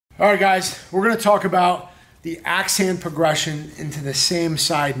All right, guys, we're gonna talk about the axe hand progression into the same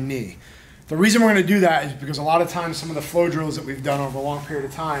side knee. The reason we're gonna do that is because a lot of times some of the flow drills that we've done over a long period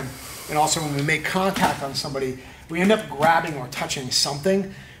of time, and also when we make contact on somebody, we end up grabbing or touching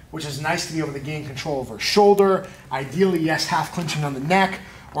something, which is nice to be able to gain control over a shoulder, ideally, yes, half clinching on the neck,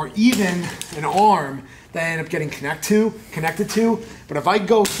 or even an arm that I end up getting connected to. But if I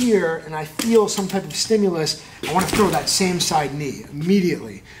go here and I feel some type of stimulus, I want to throw that same side knee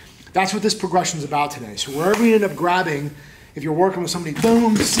immediately. That's what this progression is about today. So wherever you end up grabbing, if you're working with somebody,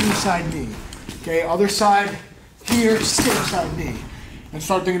 boom, same side knee. Okay, other side, here, same side knee. And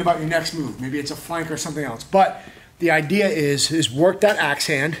start thinking about your next move. Maybe it's a flank or something else. But the idea is work that axe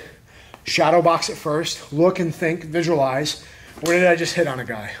hand, shadow box it first, look and think, visualize. Where did I just hit on a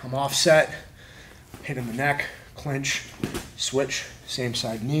guy? I'm offset, hit in the neck, clinch, switch, same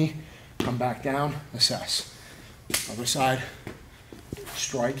side knee, come back down, assess. Other side,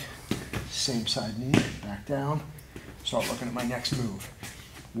 strike, same side knee, back down, start looking at my next move.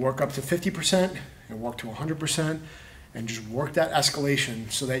 Work up to 50% and work to 100% and just work that escalation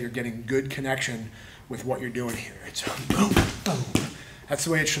so that you're getting good connection with what you're doing here. It's boom, boom. That's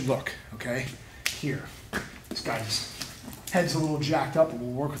the way it should look, okay? Here, this guy's head's a little jacked up, but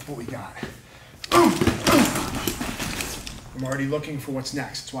we'll work with what we got. I'm already looking for what's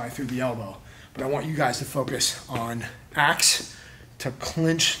next. That's why I threw the elbow. But I want you guys to focus on axe to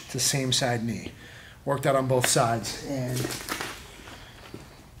clinch the same side knee. Work that on both sides. And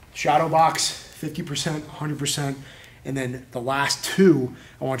shadow box, 50%, 100%. And then the last two,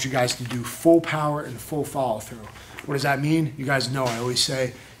 I want you guys to do full power and full follow through. What does that mean? You guys know I always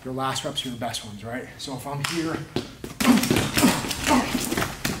say your last reps are your best ones, right? So if I'm here,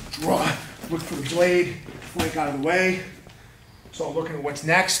 draw, look for the blade, flank out of the way. So looking at what's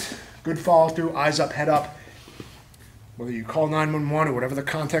next, good follow through, eyes up, head up. Whether you call 911 or whatever the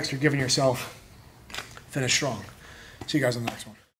context you're giving yourself, finish strong. See you guys on the next one.